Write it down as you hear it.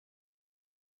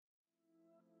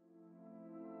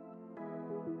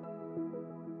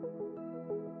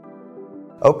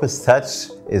OPUS-TOUCH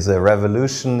is a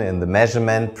revolution in the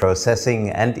measurement,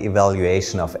 processing and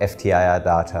evaluation of FTIR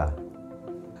data.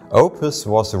 Opus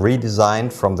was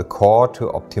redesigned from the core to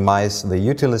optimize the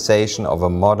utilization of a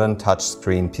modern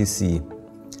touchscreen PC.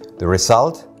 The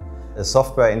result? A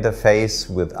software interface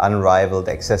with unrivaled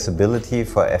accessibility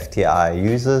for FTIR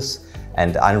users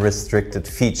and unrestricted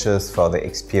features for the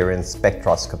experienced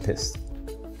spectroscopist.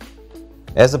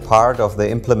 As a part of the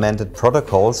implemented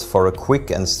protocols for a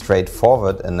quick and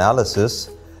straightforward analysis,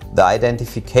 the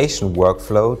identification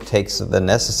workflow takes the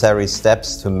necessary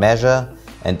steps to measure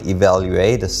and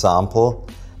evaluate a sample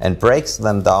and breaks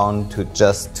them down to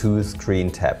just 2 screen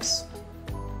taps.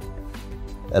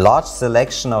 A large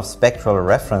selection of spectral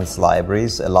reference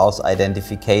libraries allows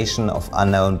identification of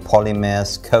unknown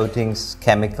polymers, coatings,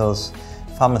 chemicals,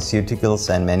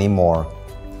 pharmaceuticals and many more.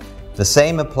 The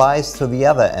same applies to the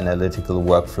other analytical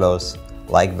workflows,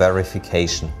 like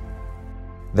verification.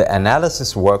 The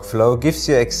analysis workflow gives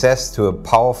you access to a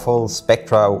powerful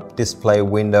spectra display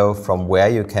window from where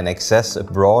you can access a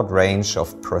broad range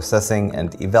of processing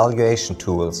and evaluation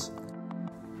tools.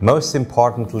 Most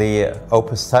importantly,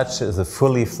 OPUS-TOUCH is a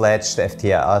fully fledged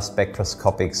FTIR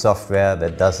spectroscopic software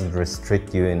that doesn't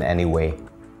restrict you in any way.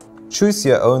 Choose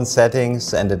your own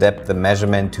settings and adapt the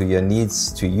measurement to your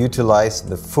needs to utilize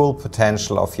the full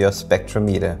potential of your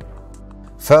spectrometer.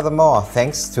 Furthermore,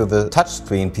 thanks to the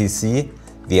touchscreen PC,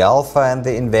 the Alpha and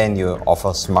the Invenue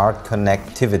offer smart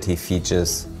connectivity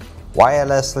features.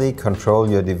 Wirelessly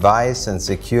control your device and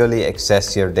securely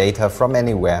access your data from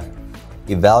anywhere.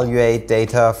 Evaluate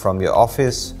data from your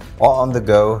office or on the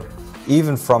go,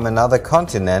 even from another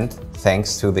continent,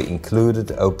 thanks to the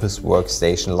included Opus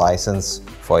Workstation license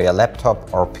for your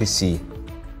laptop or PC.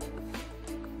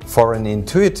 For an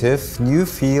intuitive new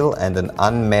feel and an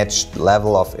unmatched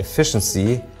level of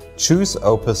efficiency, choose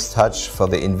OPUS-TOUCH for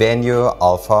the Invenue,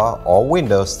 Alpha or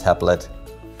Windows tablet.